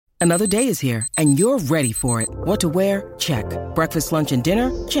Another day is here, and you're ready for it. What to wear? Check. Breakfast, lunch, and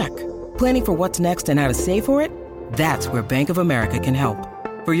dinner? Check. Planning for what's next and how to save for it? That's where Bank of America can help.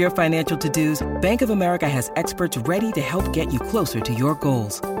 For your financial to-dos, Bank of America has experts ready to help get you closer to your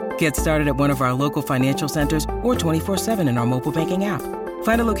goals. Get started at one of our local financial centers or 24/7 in our mobile banking app.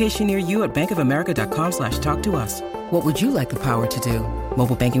 Find a location near you at bankofamerica.com/talktous. What would you like the power to do?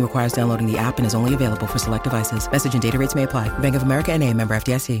 Mobile banking requires downloading the app and is only available for select devices. Message and data rates may apply. Bank of America N.A., member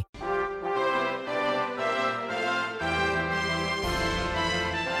FDIC.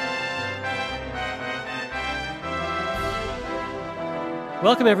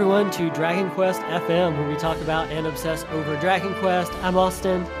 Welcome everyone to Dragon Quest FM, where we talk about and obsess over Dragon Quest. I'm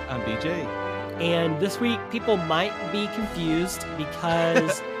Austin. I'm BJ. And this week, people might be confused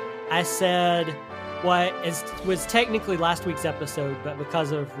because I said what was technically last week's episode, but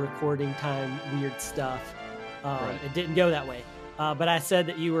because of recording time, weird stuff, It didn't go that way. But I said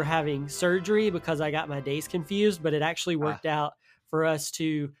that you were having surgery because I got my days confused, but it actually worked out for us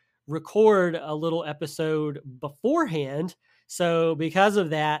to record a little episode beforehand. So because of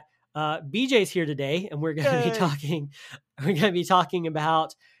that, BJ's here today, and we're going to be talking. We're going to be talking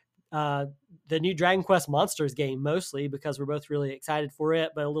about the new Dragon Quest Monsters game, mostly because we're both really excited for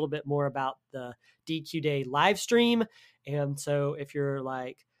it, but a little bit more about the DQ Day live stream. And so, if you're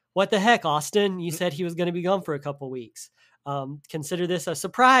like, "What the heck, Austin? You said he was going to be gone for a couple weeks." Consider this a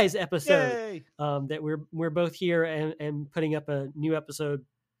surprise episode that we're both here and putting up a new episode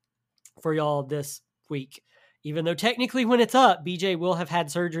for y'all this week. Even though technically when it's up, BJ will have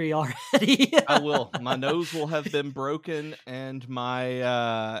had surgery already. I will. My nose will have been broken, and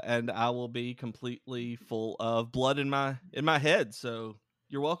and I will be completely full of blood in my head. So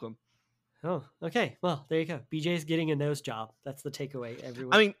you're welcome. Oh, okay. Well, there you go. BJ's getting a nose job. That's the takeaway,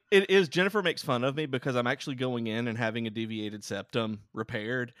 everyone. I mean, it is. Jennifer makes fun of me because I'm actually going in and having a deviated septum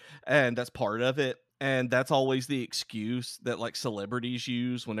repaired, and that's part of it. And that's always the excuse that like celebrities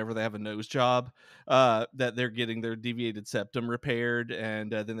use whenever they have a nose job, that they're getting their deviated septum repaired,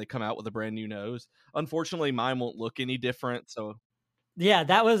 and then they come out with a brand new nose. Unfortunately, mine won't look any different. So yeah,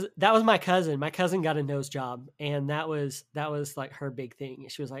 that was my cousin. My cousin got a nose job, and that was like her big thing.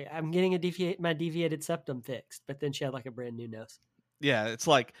 She was like, "I'm getting my deviated septum fixed," but then she had like a brand new nose. Yeah, it's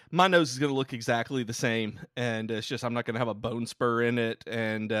like my nose is going to look exactly the same, and it's just I'm not going to have a bone spur in it,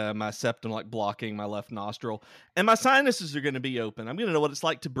 and my septum like blocking my left nostril, and my sinuses are going to be open. I'm going to know what it's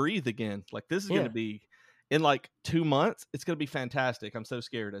like to breathe again. Like this is going to be in like 2 months. It's going to be fantastic. I'm so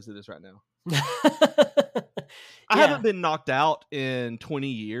scared as it is right now. I haven't been knocked out in 20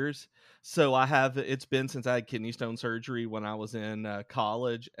 years. So it's been since I had kidney stone surgery when I was in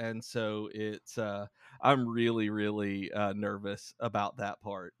college. And so I'm really, really nervous about that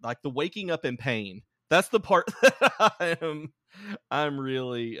part. Like the waking up in pain. That's the part that I'm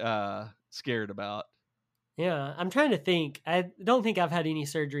really scared about. Yeah. I'm trying to think. I don't think I've had any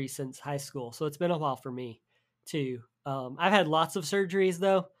surgery since high school. So it's been a while for me too. I've had lots of surgeries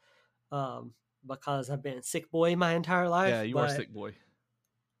though, because I've been a sick boy my entire life. Yeah, you are a sick boy.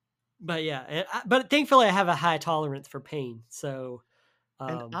 But yeah, but thankfully I have a high tolerance for pain. So,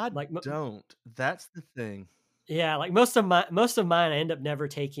 and I don't. That's the thing. Yeah, like most of mine, I end up never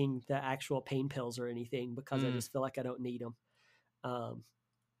taking the actual pain pills or anything because I just feel like I don't need them.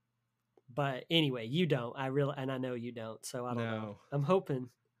 But anyway, you don't. And I know you don't. So I don't know.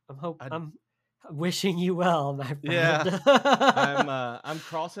 I'm wishing you well, my friend. Yeah, I'm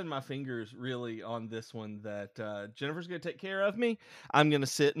crossing my fingers really on this one that Jennifer's gonna take care of me. I'm gonna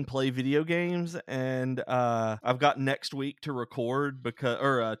sit and play video games, and I've got next week to record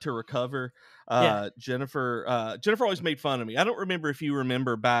to recover. Jennifer always made fun of me. I don't remember if you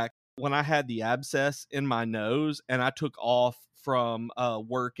remember back when I had the abscess in my nose, and I took off from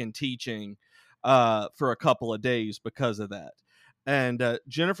work and teaching for a couple of days because of that. And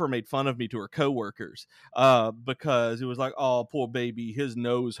Jennifer made fun of me to her coworkers because it was like, "Oh, poor baby, his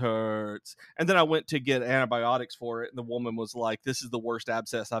nose hurts." And then I went to get antibiotics for it, and the woman was like, "This is the worst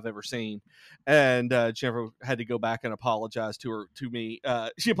abscess I've ever seen." And Jennifer had to go back and apologize to me.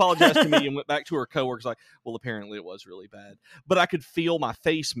 She apologized to me and went back to her coworkers like, "Well, apparently it was really bad." But I could feel my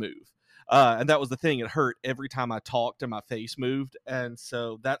face move. And that was the thing. It hurt every time I talked and my face moved. And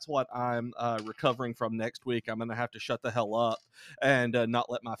so that's what I'm recovering from next week. I'm going to have to shut the hell up and not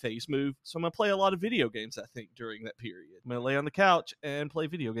let my face move. So I'm going to play a lot of video games, I think, during that period. I'm going to lay on the couch and play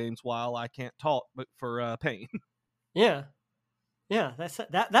video games while I can't talk but for pain. Yeah. Yeah,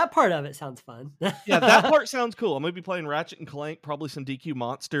 that part of it sounds fun. Yeah, that part sounds cool. I'm going to be playing Ratchet and Clank, probably some DQ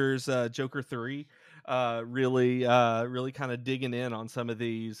Monsters, Joker 3. Really kind of digging in on some of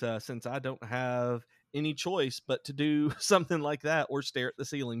these since I don't have any choice but to do something like that or stare at the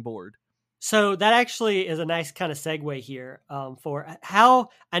ceiling bored. So that actually is a nice kind of segue here for how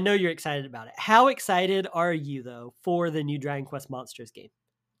I know you're excited about it. How excited are you though for the new Dragon Quest Monsters game?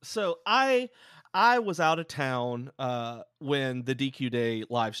 So I was out of town when the DQ Day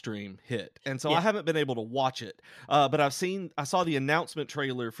live stream hit, and so I Yeah. haven't been able to watch it. But I saw the announcement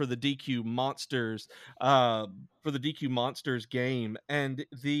trailer for the DQ Monsters game, and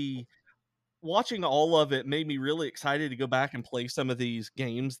the watching all of it made me really excited to go back and play some of these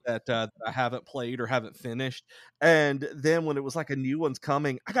games that I haven't played or haven't finished. And then when it was like a new one's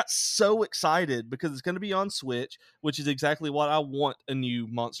coming, I got so excited because it's going to be on Switch, which is exactly what I want a new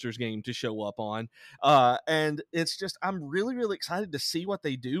Monsters game to show up on. And it's just I'm really really excited to see what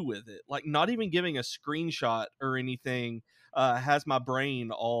they do with it. Like not even giving a screenshot or anything. Has my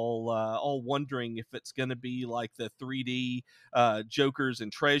brain all wondering if it's going to be like the 3D Jokers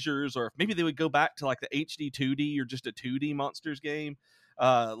and Treasures, or if maybe they would go back to like the HD 2D or just a 2D Monsters game,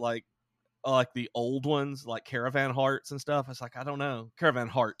 like the old ones, like Caravan Hearts and stuff. It's like I don't know, Caravan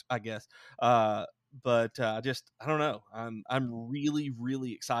Heart, I guess. But I don't know. I'm really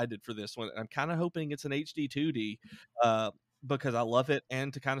really excited for this one. I'm kind of hoping it's an HD 2D because I love it,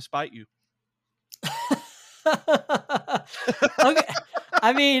 and to kind of spite you. Okay.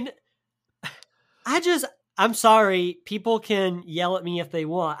 I mean, I'm sorry. People can yell at me if they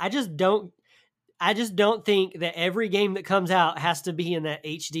want. I just don't think that every game that comes out has to be in that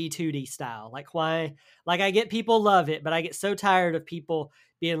HD 2D style. Like why? Like I get people love it, but I get so tired of people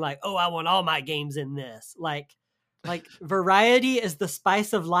being like, "Oh, I want all my games in this." Like variety is the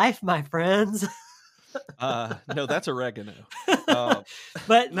spice of life, my friends. No, that's oregano.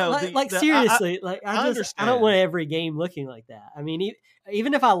 But No, seriously, I understand. don't want every game looking like that. I mean,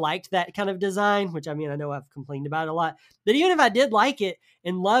 even if I liked that kind of design, which I mean, I know I've complained about it a lot, but even if I did like it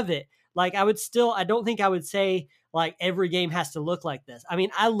and love it, like I don't think I would say like every game has to look like this. I mean,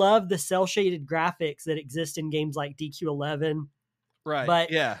 I love the cel shaded graphics that exist in games like DQ11. Right.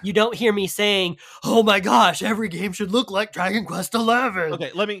 But yeah. you don't hear me saying, "Oh my gosh, every game should look like Dragon Quest 11."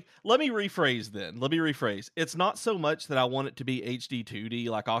 Okay, let me rephrase then. Let me rephrase. It's not so much that I want it to be HD 2D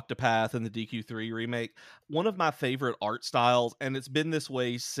like Octopath and the DQ3 remake. One of my favorite art styles, and it's been this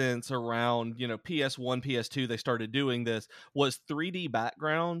way since around, PS1, PS2 they started doing this, was 3D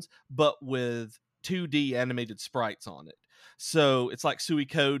backgrounds but with 2D animated sprites on it. So it's like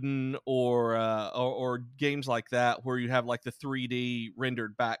Suikoden or games like that where you have like the 3D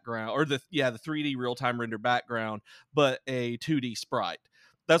rendered background, or the 3D real time rendered background, but a 2D sprite.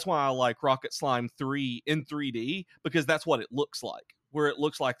 That's why I like Rocket Slime 3 in 3D, because that's what it looks like, where it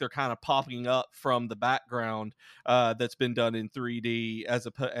looks like they're kind of popping up from the background that's been done in 3D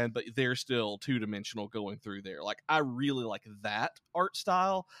but they're still two-dimensional going through there. Like I really like that art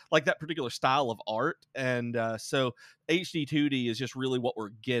style, like that particular style of art, and so HD 2D is just really what we're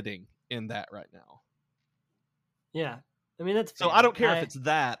getting in that right now. Yeah. I mean, that's fair. So I don't care if it's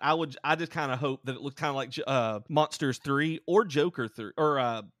that. I just kind of hope that it looks kind of like Monsters 3 or Joker 3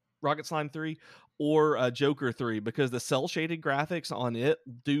 or Rocket Slime 3 or Joker 3, because the cel shaded graphics on it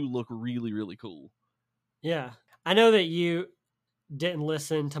do look really really cool. Yeah. I know that you didn't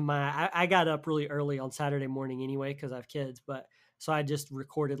listen to I got up really early on Saturday morning anyway because I have kids, but so I just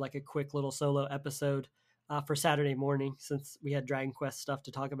recorded like a quick little solo episode for Saturday morning since we had Dragon Quest stuff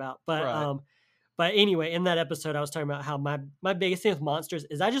to talk about. But Right. But anyway, in that episode, I was talking about how my biggest thing with Monsters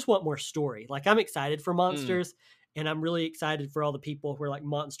is I just want more story. Like I'm excited for Monsters, and I'm really excited for all the people who are like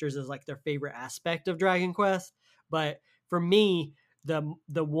Monsters is like their favorite aspect of Dragon Quest. But for me, the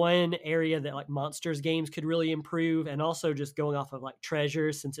one area that like Monsters games could really improve, and also just going off of like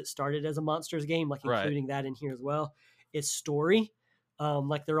Treasures since it started as a Monsters game, like including that in here as well, is story.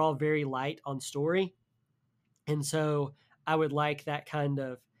 Like they're all very light on story, and so I would like that kind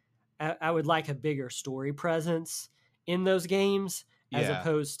of. I would like a bigger story presence in those games as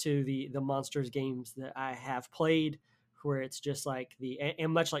opposed to the Monsters games that I have played, where it's just like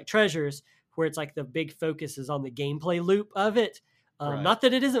and much like Treasures, where it's like the big focus is on the gameplay loop of it. Not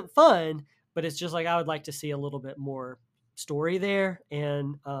that it isn't fun, but it's just like I would like to see a little bit more story there.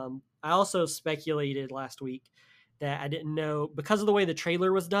 And I also speculated last week that I didn't know, because of the way the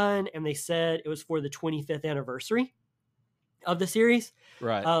trailer was done, and they said it was for the 25th anniversary of the series.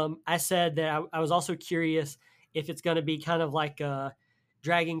 Right. I said that I was also curious if it's going to be kind of like a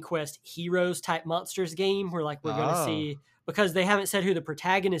Dragon Quest Heroes type Monsters game where like we're going to see, because they haven't said who the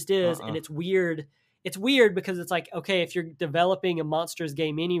protagonist is. And it's weird. It's weird because it's like, okay, if you're developing a Monsters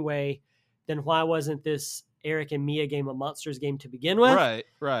game anyway, then why wasn't this Eric and Mia game a Monsters game to begin with?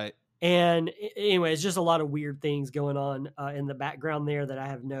 Right. And anyway, it's just a lot of weird things going on in the background there that I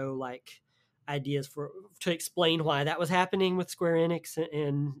have no ideas to explain why that was happening with Square Enix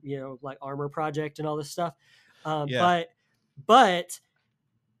and like Armor Project and all this stuff. Yeah. But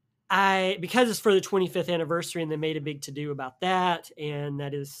because it's for the 25th anniversary and they made a big to do about that, and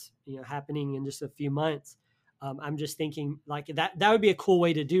that is happening in just a few months. I'm just thinking like that would be a cool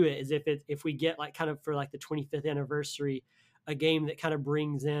way to do it, is if we get like kind of for like the 25th anniversary, a game that kind of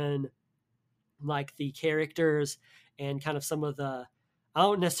brings in like the characters and kind of some of the, I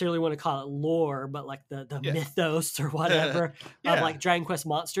don't necessarily want to call it lore, but like the Yeah. mythos or whatever of like Dragon Quest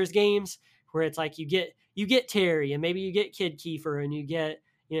Monsters games, where it's like you get Terry, and maybe you get Kid Kiefer, and you get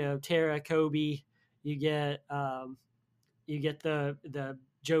Tara, Kobe, you get the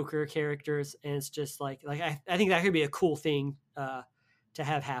Joker characters, and it's just like I think that could be a cool thing to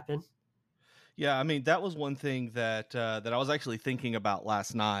have happen. Yeah, I mean that was one thing that that I was actually thinking about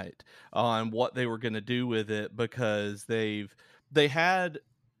last night on what they were going to do with it, because they had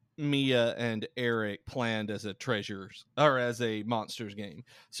Mia and Eric planned as a treasures or as a monsters game.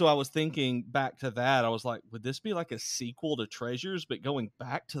 So I was thinking back to that. I was like, would this be like a sequel to Treasures, but going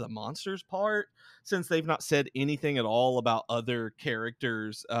back to the monsters part, since they've not said anything at all about other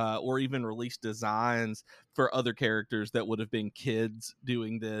characters or even released designs for other characters that would have been kids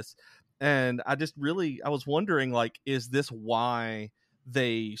doing this. And I was wondering, like, is this why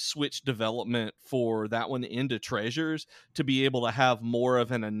they switched development for that one into Treasures, to be able to have more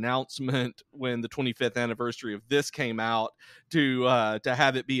of an announcement when the 25th anniversary of this came out, to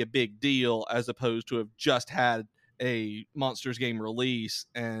have it be a big deal, as opposed to have just had a Monsters game release,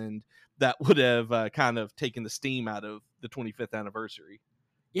 and that would have kind of taken the steam out of the 25th anniversary.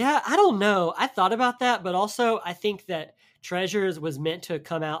 Yeah, I don't know. I thought about that, but also I think that Treasures was meant to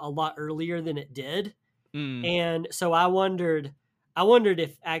come out a lot earlier than it did. Mm, And so I wondered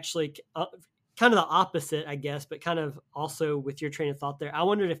if actually kind of the opposite, I guess, but kind of also with your train of thought there. I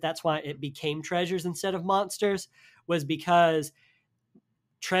wondered if that's why it became Treasures instead of Monsters, was because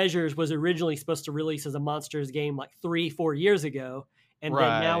Treasures was originally supposed to release as a Monsters game like 3-4 years ago. And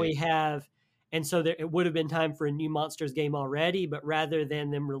then now right. we have, and so it would have been time for a new Monsters game already, but rather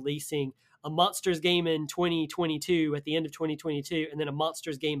than them releasing a Monsters game in 2022 at the end of 2022, and then a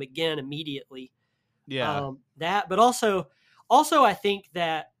Monsters game again immediately, Yeah. but also I think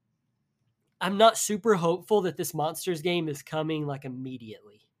that I'm not super hopeful that this Monsters game is coming like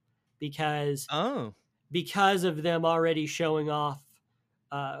immediately, because Oh, of them already showing off.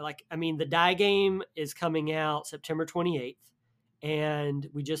 The Die game is coming out September 28th, and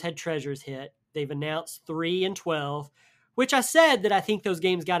we just had Treasures hit. They've announced 3 and 12, which I said that I think those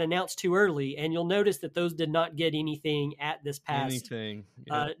games got announced too early, and you'll notice that those did not get anything at this past anything.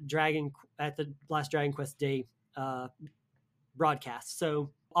 Yep. at the last Dragon Quest Day broadcast.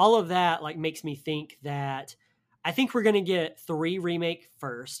 So all of that like makes me think that I think we're going to get 3 remake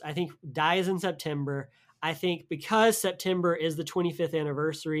first. I think Die is in September. I think because September is the 25th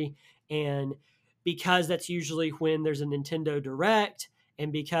anniversary, and because that's usually when there's a Nintendo Direct,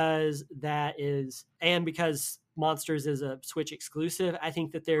 and because Monsters is a Switch exclusive, I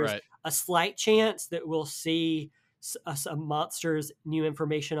think that there's Right. a slight chance that we'll see some Monsters, new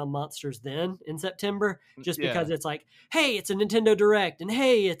information on Monsters then in September, just Yeah. because it's like, hey, it's a Nintendo Direct, and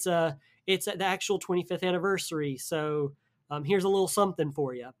hey, it's the actual 25th anniversary, so here's a little something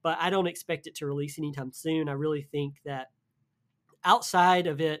for you. But I don't expect it to release anytime soon. I really think that outside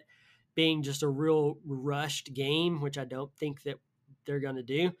of it being just a real rushed game, which I don't think that they're going to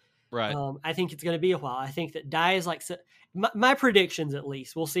do, Right. I think it's going to be a while. I think that Die is like my predictions, at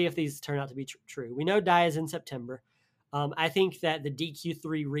least. We'll see if these turn out to be true. We know Die is in September. I think that the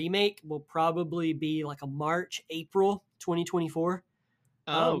DQ3 remake will probably be like a March, April 2024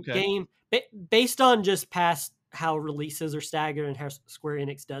 Oh, okay. game, based on just past how releases are staggered and how Square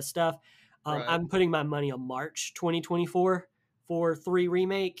Enix does stuff. Right. I'm putting my money on March 2024 for 3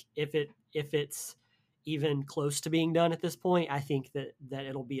 remake. If it's even close to being done at this point, I think that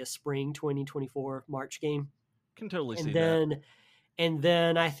it'll be a spring 2024 March game. Can totally see And that.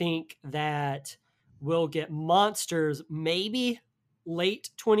 then I think that we'll get Monsters maybe late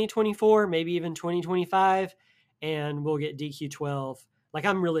 2024, maybe even 2025, and we'll get DQ12. Like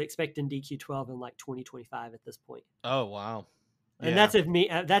I'm really expecting DQ12 in like 2025 at this point. Oh, wow. And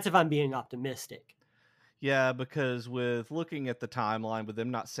Yeah. that's if I'm being optimistic. Yeah, because with looking at the timeline, with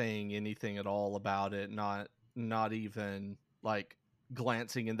them not saying anything at all about it, not even like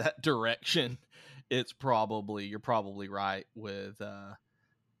glancing in that direction, you're probably right with that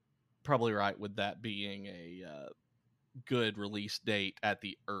being a good release date at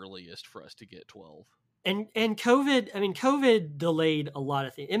the earliest for us to get 12. And COVID delayed a lot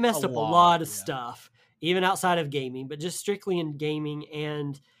of things. It messed up a lot, lot of yeah. stuff, even outside of gaming, but just strictly in gaming.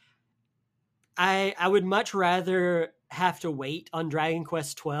 And I would much rather have to wait on Dragon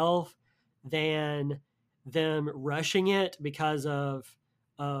Quest 12 than them rushing it because of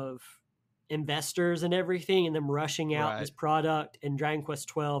investors and everything, and them rushing out Right. this product, and Dragon Quest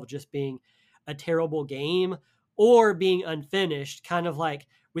 12 just being a terrible game or being unfinished. Kind of like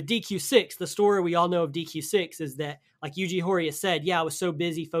with DQ6, the story we all know of DQ6 is that, like Yuji Horii said, yeah, I was so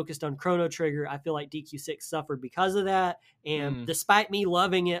busy focused on Chrono Trigger, I feel like DQ6 suffered because of that. And despite me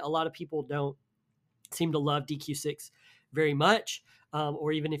loving it, a lot of people don't seem to love DQ6 very much.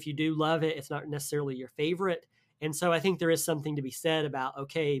 Or even if you do love it, it's not necessarily your favorite. And so I think there is something to be said about,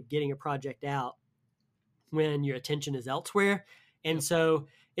 okay, getting a project out when your attention is elsewhere. And so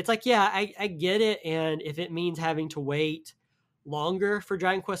it's like, yeah, I get it. And if it means having to wait longer for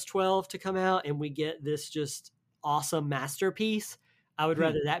Dragon Quest 12 to come out and we get this just awesome masterpiece, I would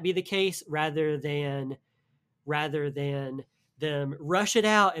rather that be the case rather than them rush it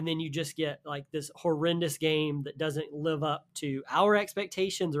out and then you just get like this horrendous game that doesn't live up to our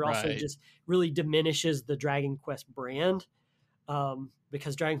expectations, or also Right. just really diminishes the Dragon Quest brand.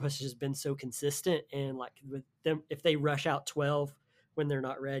 Because Dragon Quest has just been so consistent, and like with them, if they rush out 12 when they're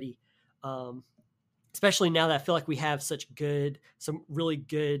not ready, especially now that I feel like we have some really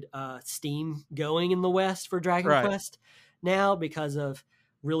good Steam going in the West for Dragon Quest now because of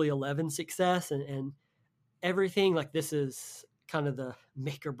really 11 success and everything. Like this is kind of the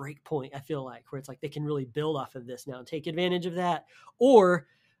make or break point, I feel like, where it's like they can really build off of this now and take advantage of that, or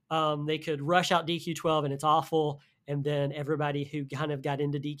they could rush out DQ12 and it's awful, and then everybody who kind of got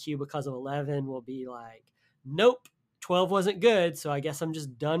into DQ because of 11 will be like, nope, 12 wasn't good, so I guess I'm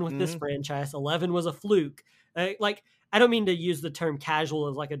just done with this franchise. 11 was a fluke. Like, I don't mean to use the term casual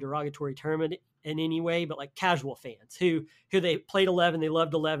as like a derogatory term in any way, but like casual fans who they played 11, they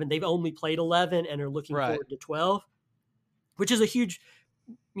loved 11, they've only played 11 and are looking forward to 12, which is a huge,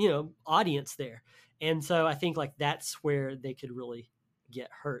 audience there. And so I think like that's where they could really get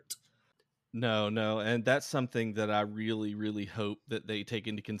hurt. No, and that's something that I really, really hope that they take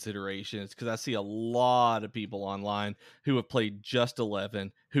into consideration. It's because I see a lot of people online who have played just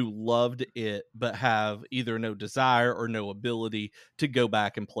 11, who loved it, but have either no desire or no ability to go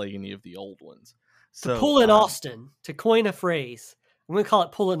back and play any of the old ones. So, pull in Austin, to coin a phrase. I'm going to call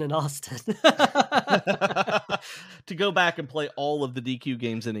it pulling in Austin. To go back and play all of the DQ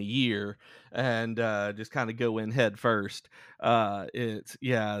games in a year and just kind of go in head first. It's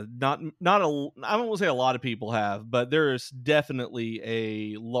not I don't want to say a lot of people have, but there is definitely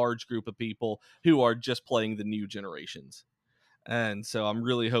a large group of people who are just playing the new generations. And so I'm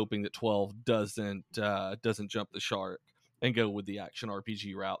really hoping that 12 doesn't jump the shark and go with the action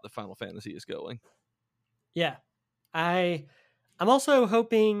RPG route that Final Fantasy is going. Yeah. I'm also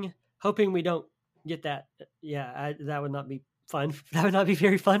hoping we don't get that. Yeah, that would not be fun. That would not be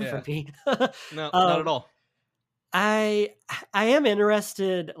very fun for me. No, not at all. I am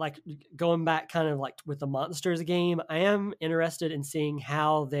interested, like going back kind of like with the Monsters game, I am interested in seeing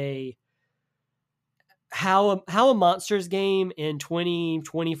how a Monsters game in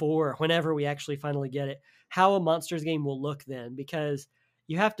 2024, whenever we actually finally get it, how a Monsters game will look then, because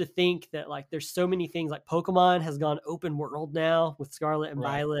you have to think that like there's so many things, like Pokemon has gone open world now with Scarlet and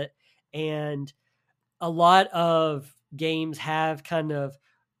Violet, and a lot of games have kind of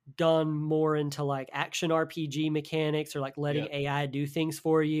gone more into like action RPG mechanics, or like letting AI do things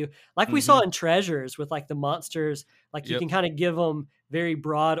for you. Like we saw in Treasures with like the monsters, like you can kind of give them very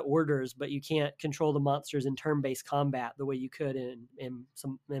broad orders, but you can't control the monsters in turn-based combat the way you could in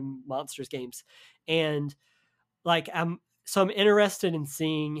Monsters games. And like, I'm interested in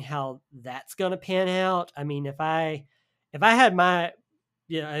seeing how that's going to pan out. I mean, if I had my,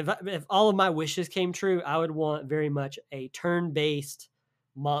 if all of my wishes came true, I would want very much a turn-based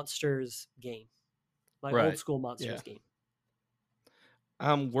Monsters game, like old school Monsters game.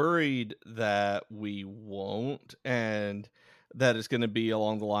 I'm worried that we won't, and that it's going to be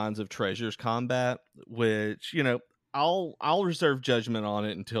along the lines of Treasures combat, which, I'll reserve judgment on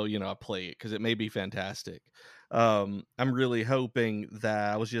it until, I play it, because it may be fantastic. I'm really hoping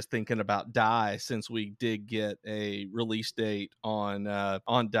that, I was just thinking about Die, since we did get a release date on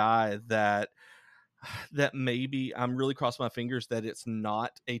Die, that maybe I'm really crossing my fingers that it's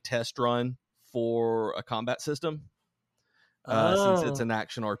not a test run for a combat system, since it's an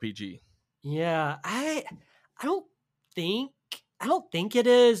action RPG. Yeah, I don't think it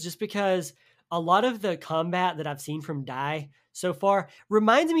is, just because a lot of the combat that I've seen from Die so far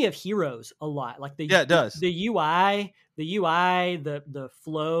reminds me of Heroes a lot. Like it does. The UI, the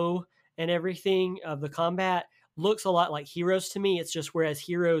flow and everything of the combat looks a lot like Heroes to me. It's just, whereas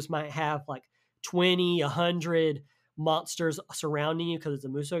Heroes might have like 20, 100 monsters surrounding you because it's a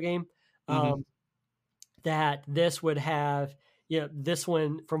Muso game. Mhm. that this would have, this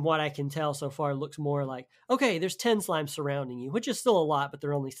one, from what I can tell so far, looks more like, okay, there's 10 slimes surrounding you, which is still a lot, but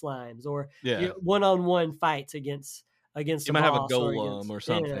they're only slimes, or Yeah. one-on-one fights against You a might have a boss, or golem against, or yeah,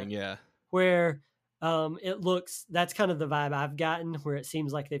 something, yeah. where it looks, that's kind of the vibe I've gotten, where it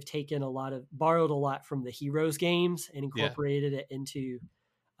seems like they've borrowed a lot from the Heroes games and Yeah. incorporated it into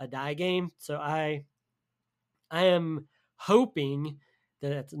a die game. So I am hoping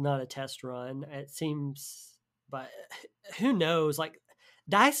that it's not a test run. It seems, but who knows? Like,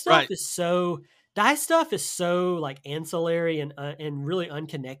 die stuff Right. is so die stuff is so like ancillary and really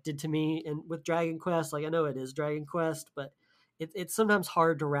unconnected to me. And with Dragon Quest, like, I know it is Dragon Quest, but it's sometimes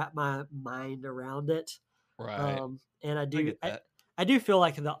hard to wrap my mind around it. Right. And I get that. I do feel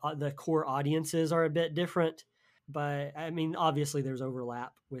like the core audiences are a bit different, but I mean, obviously there's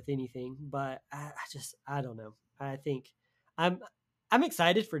overlap with anything, but I don't know. I think I'm I'm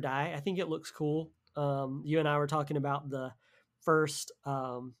excited for Die. I think it looks cool. You and I were talking about the first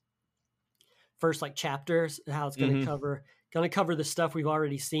first like chapters, how it's Mhm. going to cover the stuff we've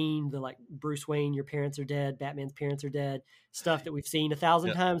already seen, the like Bruce Wayne, your parents are dead, Batman's parents are dead, stuff that we've seen 1,000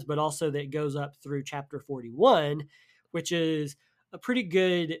 Yep. times, but also that goes up through chapter 41, which is a pretty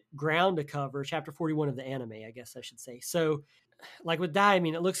good ground to cover. Chapter 41 of the anime, I guess I should say. So like with Die, I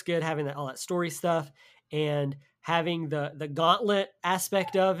mean, it looks good having all that story stuff and having the gauntlet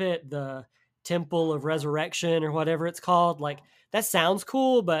aspect of it, the Temple of Resurrection or whatever it's called. Like, that sounds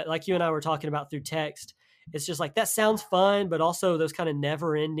cool, but like you and I were talking about through text, it's just like that sounds fun, but also those kind of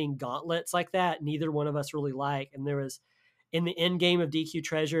never-ending gauntlets like that, neither one of us really like. And there was in the end game of DQ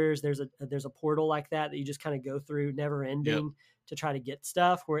Treasures, there's a portal like that you just kind of go through, never Yep. ending, to try to get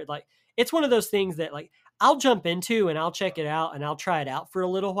stuff, where it's one of those things that like I'll jump into and I'll check it out and I'll try it out for a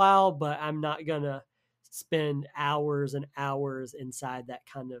little while, but I'm not gonna spend hours and hours inside that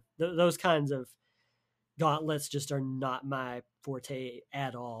kind of those kinds of gauntlets. Just are not my forte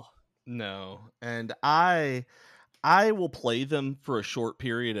at all. No. And I will play them for a short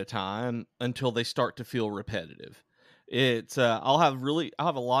period of time until they start to feel repetitive. I'll have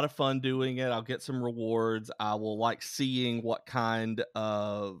a lot of fun doing it. I'll get some rewards. I will like seeing what kind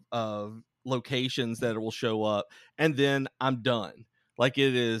of locations that it will show up, and then I'm done. Like,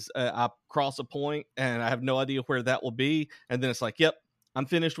 it is, I cross a point and I have no idea where that will be, and then it's like, yep, I'm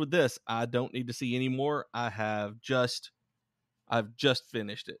finished with this. I don't need to see any more. I've just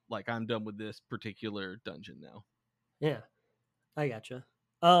finished it. Like, I'm done with this particular dungeon now. Yeah, I gotcha.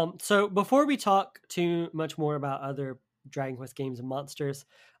 So before we talk too much more about other Dragon Quest games and monsters,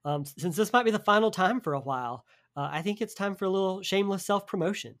 since this might be the final time for a while, I think it's time for a little shameless self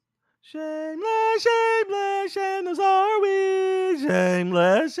promotion. Shameless, shameless, shameless are we.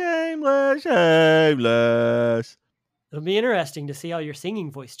 Shameless, shameless, shameless. It'll be interesting to see how your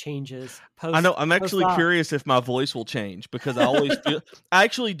singing voice changes I know. I'm post actually op. curious if my voice will change, because I always feel. I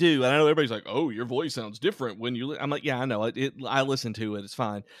actually do, and I know everybody's like, "Oh, your voice sounds different when you." I'm like, "Yeah, I know it. I listen to it. It's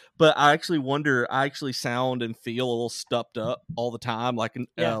fine." But I actually wonder. I actually sound and feel a little stuffed up all the time,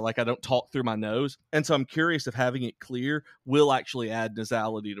 Yeah, like I don't talk through my nose, and so I'm curious if having it clear will actually add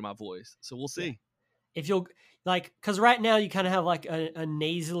nasality to my voice. So we'll yeah. see. If you'll like, because right now you kind of have like a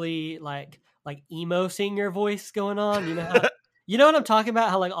nasally like emo singer voice going on. You know how you know what I'm talking about?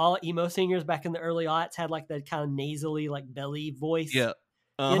 How like all emo singers back in the early aughts had like that kind of nasally like belly voice. Yeah.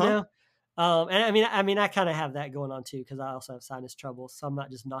 Uh You huh. know, and I mean, I kind of have that going on too because I also have sinus trouble, so I'm not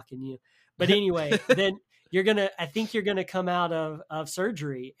just knocking you. But anyway, then I think you're gonna come out of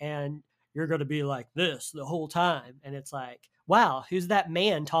surgery and you're gonna be like this the whole time, and it's like, wow, who's that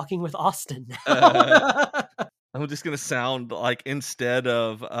man talking with Austin now? I'm just gonna sound like, instead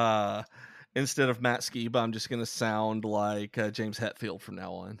of Matt Skiba, I'm just gonna sound like James Hetfield from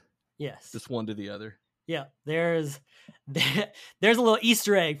now on. Yes. Just one to the other. Yeah, there's a little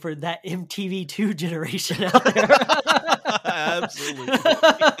Easter egg for that MTV2 generation out there. Absolutely.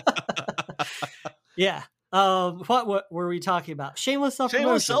 Yeah. What were we talking about? Shameless self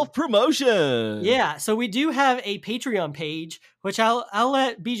Shameless promotion. self promotion. Yeah, so we do have a Patreon page, which I'll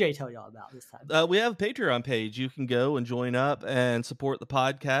let BJ tell y'all about this time. We have a Patreon page. You can go and join up and support the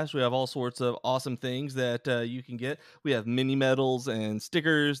podcast. We have all sorts of awesome things that you can get. We have mini medals and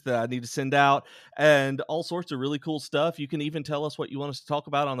stickers that I need to send out, and all sorts of really cool stuff. You can even tell us what you want us to talk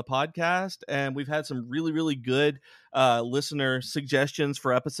about on the podcast. And we've had some really, really good listener suggestions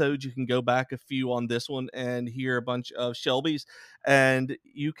for episodes. You can go back a few on this one and hear a bunch of Shelby's. And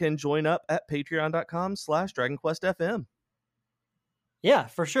you can join up at patreon.com/DragonQuestFM. Yeah,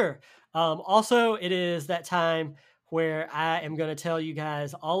 for sure. Also, it is that time where I am going to tell you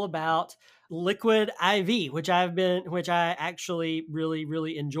guys all about Liquid IV, which I actually really,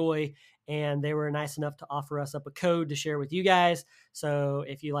 really enjoy. and they were nice enough to offer us up a code to share with you guys. So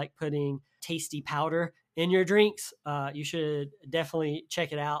if you like putting tasty powder in your drinks, you should definitely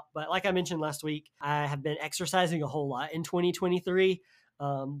check it out. But like I mentioned last week, I have been exercising a whole lot in 2023,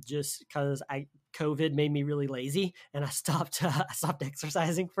 just because COVID made me really lazy, and I stopped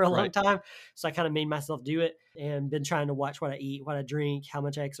exercising for a long time. So I kind of made myself do it, and been trying to watch what I eat, what I drink, how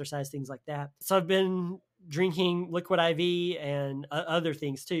much I exercise, things like that. So I've been drinking liquid IV and other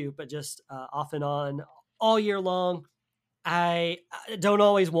things too, but just off and on all year long. I don't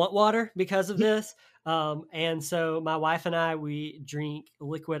always want water because of this. And so my wife and I, we drink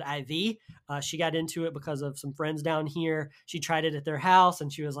liquid IV. She got into it because of some friends down here. She tried it at their house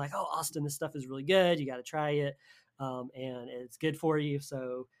and she was like, "Oh, Austin, this stuff is really good. You got to try it. And it's good for you.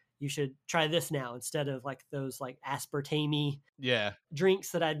 So you should try this now instead of like those like aspartame drinks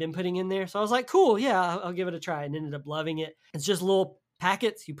that I'd been putting in there." So I was like, cool, yeah, I'll give it a try, and ended up loving it. It's just little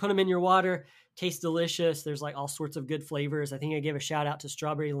packets. You put them in your water. Tastes delicious. There's like all sorts of good flavors. I think I gave a shout out to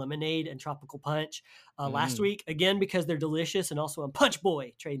strawberry lemonade and tropical punch last week, again, because they're delicious, and also on Punch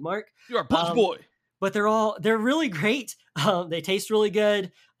Boy trademark. You're a Punch Boy. But they're really great. They taste really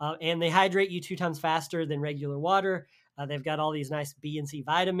good, and they hydrate you 2 times faster than regular water. They've got all these nice B and C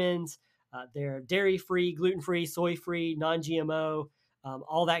vitamins. They're dairy-free, gluten-free, soy-free, non-GMO,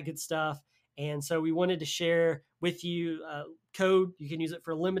 all that good stuff. And so we wanted to share with you a code. You can use it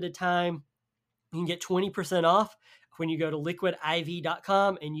for a limited time. You can get 20% off when you go to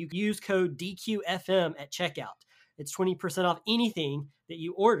liquidiv.com and you use code DQFM at checkout. It's 20% off anything that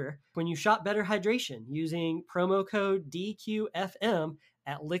you order when you shop Better Hydration using promo code DQFM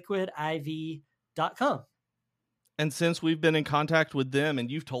at liquidiv.com. And since we've been in contact with them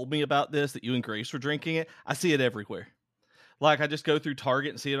and you've told me about this, that you and Grace were drinking it, I see it everywhere. Like, I just go through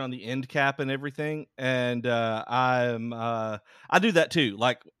Target and see it on the end cap and everything. And I do that too.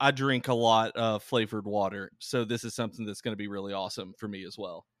 Like, I drink a lot of flavored water. So this is something that's going to be really awesome for me as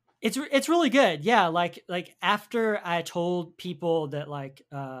well. It's really good. Yeah. Like after I told people that, like,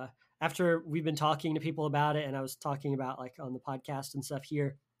 after we've been talking to people about it, and I was talking about like on the podcast and stuff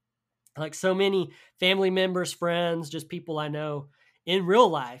here, like so many family members, friends, just people I know in real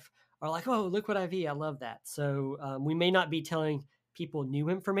life are like, "Oh, liquid IV, I love that." So we may not be telling people new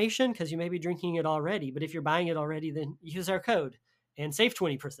information because you may be drinking it already. But if you're buying it already, then use our code and save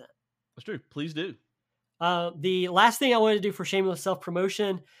 20%. That's true. Please do. The last thing I want to do for shameless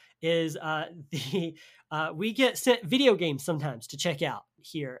self-promotion is we get sent video games sometimes to check out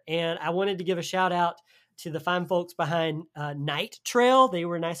here. And I wanted to give a shout out to the fine folks behind Night Trail. They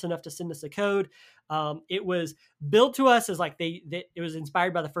were nice enough to send us a code. It was billed to us as like it was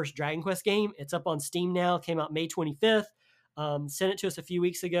inspired by the first Dragon Quest game. It's up on Steam now. Came out May 25th. Sent it to us a few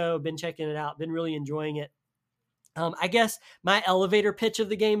weeks ago. Been checking it out. Been really enjoying it. I guess my elevator pitch of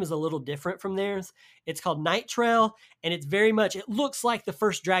the game is a little different from theirs. It's called Night Trail, and it's very much, it looks like the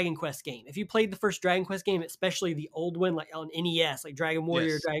first Dragon Quest game. If you played the first Dragon Quest game, especially the old one, like on NES, like Dragon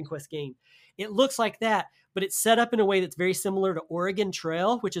Warrior, Dragon Quest game, it looks like that, but it's set up in a way that's very similar to Oregon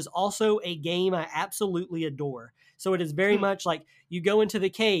Trail, which is also a game I absolutely adore. So it is very much like you go into the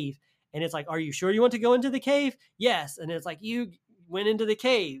cave, and it's like, "Are you sure you want to go into the cave?" "Yes." And it's like, "You went into the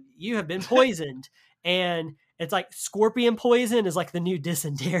cave. You have been poisoned." And it's like scorpion poison is like the new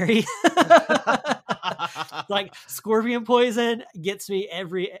dysentery. Like scorpion poison gets me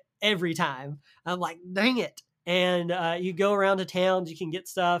every time. I'm like, dang it. And you go around to towns, you can get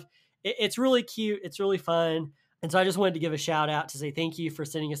stuff. It's really cute. It's really fun. And so I just wanted to give a shout out to say thank you for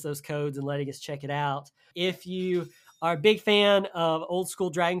sending us those codes and letting us check it out. If you are a big fan of old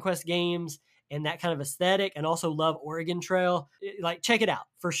school Dragon Quest games and that kind of aesthetic, and also love Oregon Trail, like check it out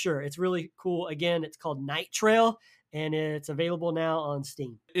for sure. It's really cool. Again, it's called Night Trail, and it's available now on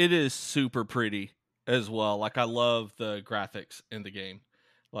Steam. It is super pretty as well. Like, I love the graphics in the game.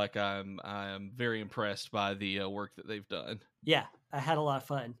 Like, I'm very impressed by the work that they've done. Yeah, I had a lot of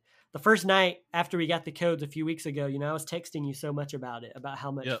fun. The first night after we got the codes a few weeks ago, I was texting you so much about it, about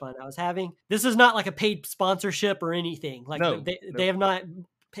how much fun I was having. This is not like a paid sponsorship or anything. Like they have not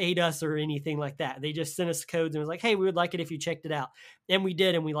paid us or anything like that. They just sent us codes and was like, "Hey, we would like it if you checked it out." And we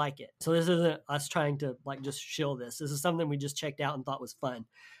did, and we like it. So this isn't us trying to like just shill this. This is something we just checked out and thought was fun,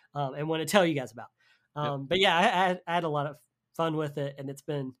 and want to tell you guys about. But yeah, I had a lot of fun with it, and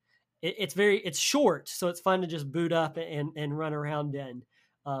it's short, so it's fun to just boot up and run around in.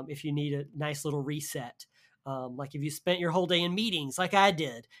 If you need a nice little reset. Like if you spent your whole day in meetings like I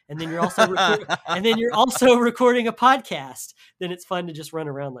did, and then you're also recording a podcast, then it's fun to just run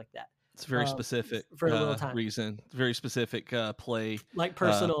around like that. It's very specific for a little time. Reason. Very specific play. Like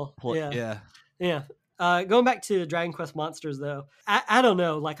personal. Yeah. Going back to Dragon Quest Monsters, though, I don't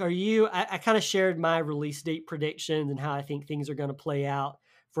know. Like, I kind of shared my release date predictions and how I think things are going to play out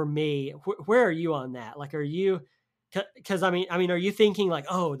for me. Where are you on that? Like, are you? Because are you thinking like,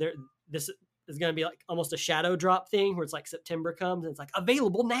 oh, this is going to be like almost a shadow drop thing where it's like September comes and it's like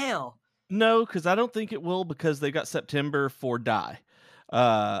available now? No, because I don't think it will, because they got September for Die.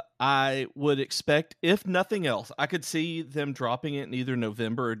 I would expect, if nothing else, I could see them dropping it in either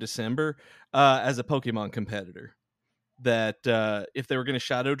November or December as a Pokemon competitor. That if they were going to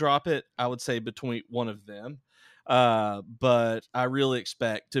shadow drop it, I would say between one of them. But I really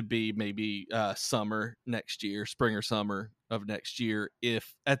expect to be maybe summer next year, spring or summer of next year,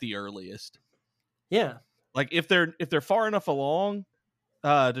 if at the earliest. Yeah. Like if they're far enough along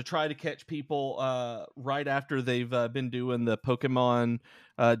to try to catch people right after they've been doing the Pokemon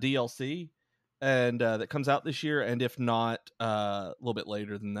DLC, and that comes out this year, and if not, a little bit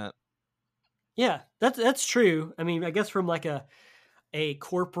later than that. Yeah, that's true. I mean, I guess from like a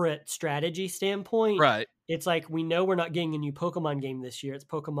corporate strategy standpoint, Right. it's like we know we're not getting a new Pokemon game this year. It's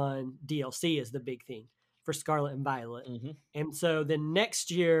Pokemon DLC is the big thing for Scarlet and Violet. Mm-hmm. And so then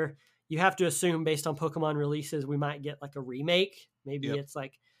next year, you have to assume based on Pokemon releases, we might get like a remake. Maybe it's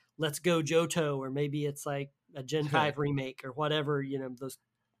like Let's Go Johto, or maybe it's like a Gen 5 remake or whatever, those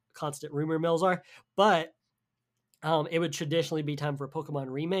constant rumor mills are. But it would traditionally be time for a Pokemon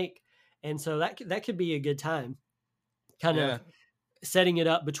remake. And so that could be a good time, kind of setting it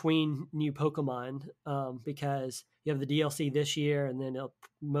up between new Pokemon, because you have the DLC this year, and then it'll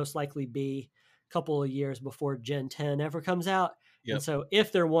most likely be a couple of years before Gen 10 ever comes out. Yep. And so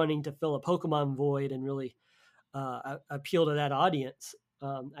if they're wanting to fill a Pokemon void and really appeal to that audience,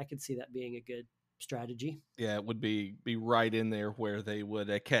 I could see that being a good strategy. Yeah, it would be right in there where they would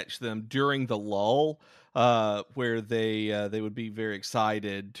catch them during the lull, where they would be very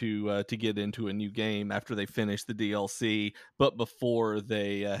excited to get into a new game after they finish the DLC, but before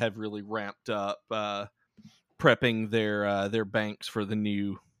they have really ramped up prepping their banks for the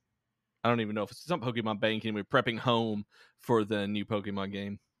new. I don't even know if it's not Pokemon banking. We're prepping home for the new Pokemon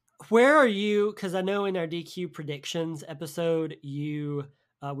game. Where are you? Because I know in our DQ predictions episode, we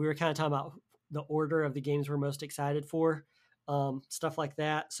were kind of talking about the order of the games we're most excited for, stuff like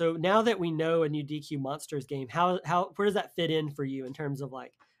that. So now that we know a new DQ Monsters game, where does that fit in for you in terms of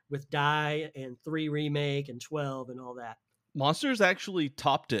like with Die and 3 remake and 12 and all that? Monsters actually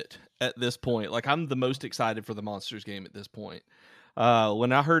topped it at this point. Like, I'm the most excited for the Monsters game at this point.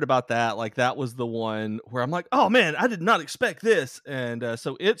 When I heard about that, like that was the one where I'm like, oh man, I did not expect this. And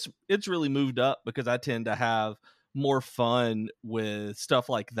so it's really moved up, because I tend to have more fun with stuff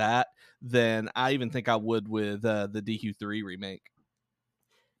like that than I even think I would with the DQ3 remake.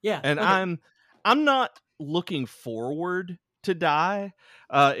 Yeah. And okay. I'm not looking forward to Die.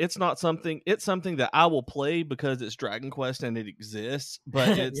 It's something that I will play because it's Dragon Quest and it exists, but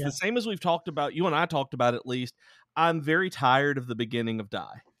it's the same as we've talked about, you and I talked about at least. I'm very tired of the beginning of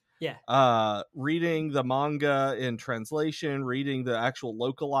Die. Yeah. Reading the manga in translation, reading the actual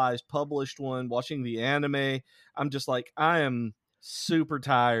localized published one, watching the anime, I'm just like, I am super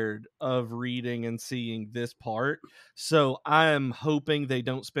tired of reading and seeing this part. So I am hoping they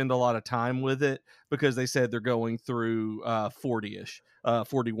don't spend a lot of time with it, because they said they're going through 40-ish.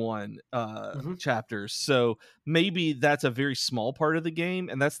 41 chapters. So maybe that's a very small part of the game,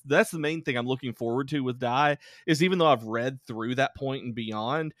 and that's the main thing I'm looking forward to with Die, is even though I've read through that point and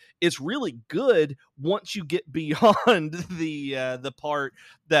beyond, it's really good once you get beyond the part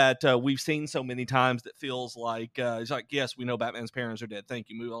that we've seen so many times that feels like it's like, yes, we know Batman's parents are dead, thank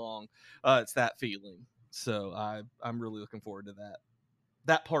you, move along. It's that feeling. So I'm really looking forward to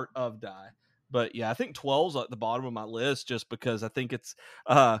that part of Die. But yeah, I think 12's at the bottom of my list, just because I think it's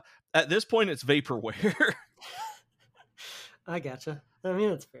at this point it's vaporware. I gotcha. I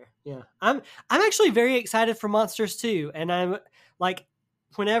mean, that's fair. Yeah. I'm actually very excited for Monsters 2. And I'm like,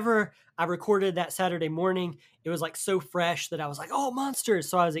 whenever I recorded that Saturday morning, it was like so fresh that I was like, oh, Monsters.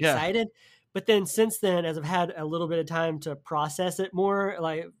 So I was excited. Yeah. But then since then, as I've had a little bit of time to process it more,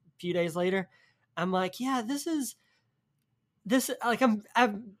 like a few days later, I'm like, yeah, this like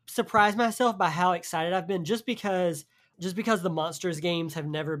I've surprised myself by how excited I've been, just because the Monsters games have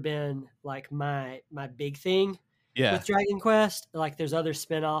never been like my big thing. Yeah. With Dragon Quest. Like, there's other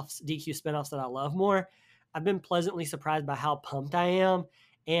spinoffs, DQ spinoffs that I love more. I've been pleasantly surprised by how pumped I am.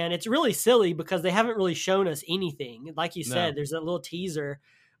 And it's really silly because they haven't really shown us anything. Like you said, there's that little teaser,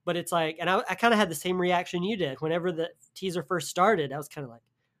 but it's like, and I kind of had the same reaction you did. Whenever the teaser first started, I was kind of like,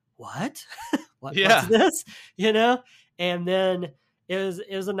 what? What's this? And then it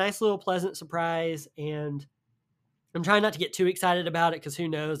was a nice little pleasant surprise. And I'm trying not to get too excited about it because who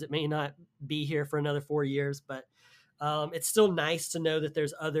knows, it may not be here for another 4 years, but it's still nice to know that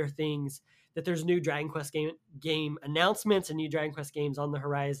there's other things, that there's new Dragon Quest game announcements and new Dragon Quest games on the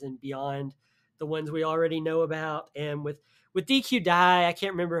horizon beyond the ones we already know about. And with DQ Die, I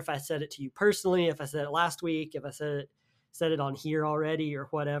can't remember if I said it to you personally, if I said it last week, if I said it on here already or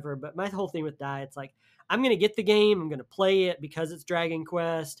whatever. But my whole thing with Die, it's like, I'm going to get the game, I'm going to play it because it's Dragon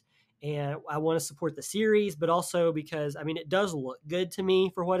Quest and I want to support the series, but also because, I mean, it does look good to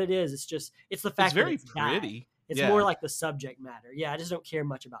me for what it is. It's the fact that it's pretty. Die. It's more like the subject matter. Yeah, I just don't care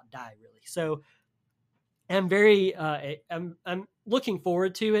much about Die really. So I'm very, I'm looking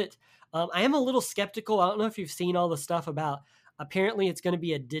forward to it. I am a little skeptical. I don't know if you've seen all the stuff about, apparently it's going to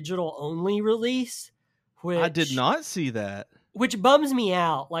be a digital only release. I did not see that. Which bums me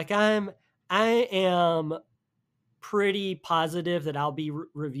out. Like I am pretty positive that I'll be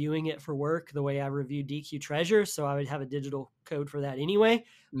reviewing it for work the way I review DQ Treasure. So I would have a digital code for that anyway.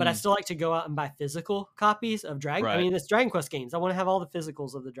 But I still like to go out and buy physical copies of Dragon. Right. I mean, it's Dragon Quest games. I want to have all the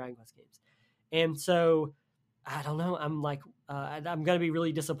physicals of the Dragon Quest games. And so I don't know. I'm like, I'm going to be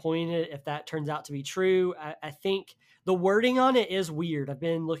really disappointed if that turns out to be true. I think the wording on it is weird. I've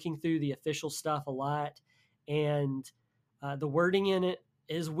been looking through the official stuff a lot, and the wording in it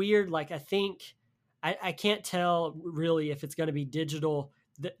is weird. Like, I think I can't tell really if it's going to be digital,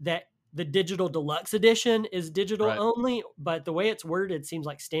 that the digital deluxe edition is digital only, but the way it's worded seems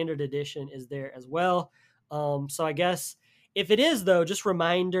like standard edition is there as well. So I guess if it is, though, just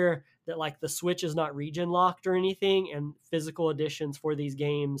reminder that like the Switch is not region locked or anything, and physical editions for these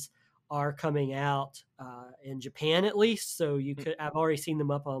games are coming out in Japan at least. So I've already seen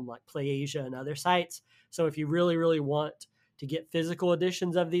them up on like PlayAsia and other sites. So if you really, really want to get physical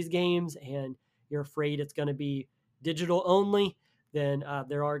editions of these games and you're afraid it's going to be digital only, then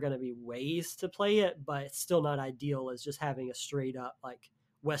there are going to be ways to play it, but it's still not ideal as just having a straight up like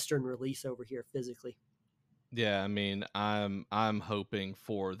Western release over here physically. Yeah, I mean, I'm hoping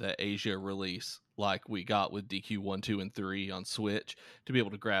for the Asia release like we got with DQ 1, 2, and 3 on Switch to be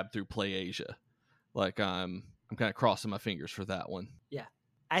able to grab through PlayAsia. Like I'm kind of crossing my fingers for that one. Yeah.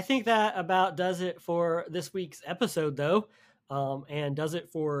 I think that about does it for this week's episode, though, and does it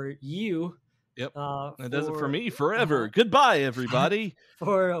for you. Yep. That does it for me forever. Goodbye, everybody.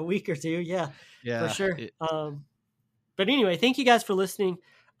 For a week or two. Yeah, for sure. But anyway, thank you guys for listening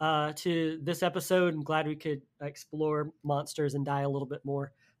to this episode. I'm glad we could explore monsters and Die a little bit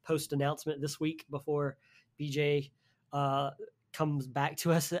more post announcement this week before BJ comes back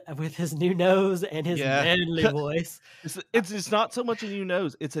to us with his new nose and his manly voice. It's not so much a new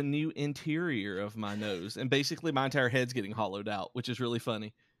nose, it's a new interior of my nose, and basically my entire head's getting hollowed out, which is really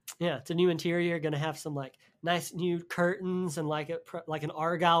funny. Yeah, it's a new interior, going to have some like nice new curtains and like an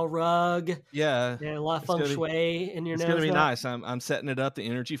argyle rug. Yeah, and a lot of feng shui in your nose. It's going to be nice. I'm setting it up. The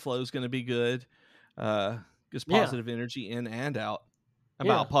energy flow is going to be good. Just positive energy in and out.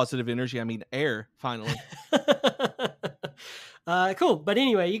 About positive energy, I mean air. Finally. Cool. But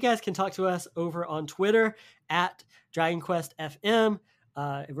anyway, you guys can talk to us over on Twitter at Dragon Quest FM.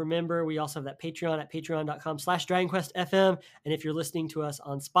 Remember, we also have that Patreon at patreon.com/DragonQuestFM. And if you're listening to us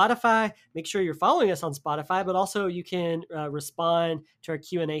on Spotify, make sure you're following us on Spotify, but also you can respond to our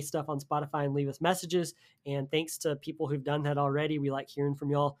Q&A stuff on Spotify and leave us messages. And thanks to people who've done that already. We like hearing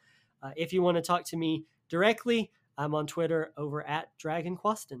from y'all. If you want to talk to me directly, I'm on Twitter over at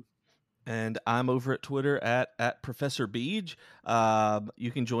DragonQueston. And I'm over at Twitter at Professor Beej.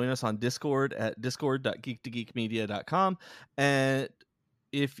 You can join us on Discord at discord.geek2geekmedia.com. And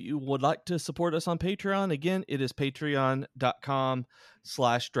if you would like to support us on Patreon, again, it is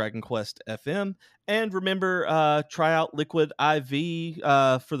patreon.com/DragonQuestFM. And remember, try out Liquid IV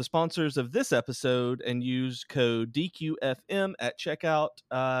for the sponsors of this episode and use code DQFM at checkout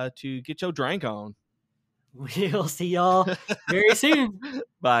to get your drink on. We'll see y'all very soon.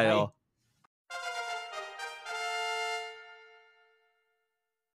 Bye, y'all.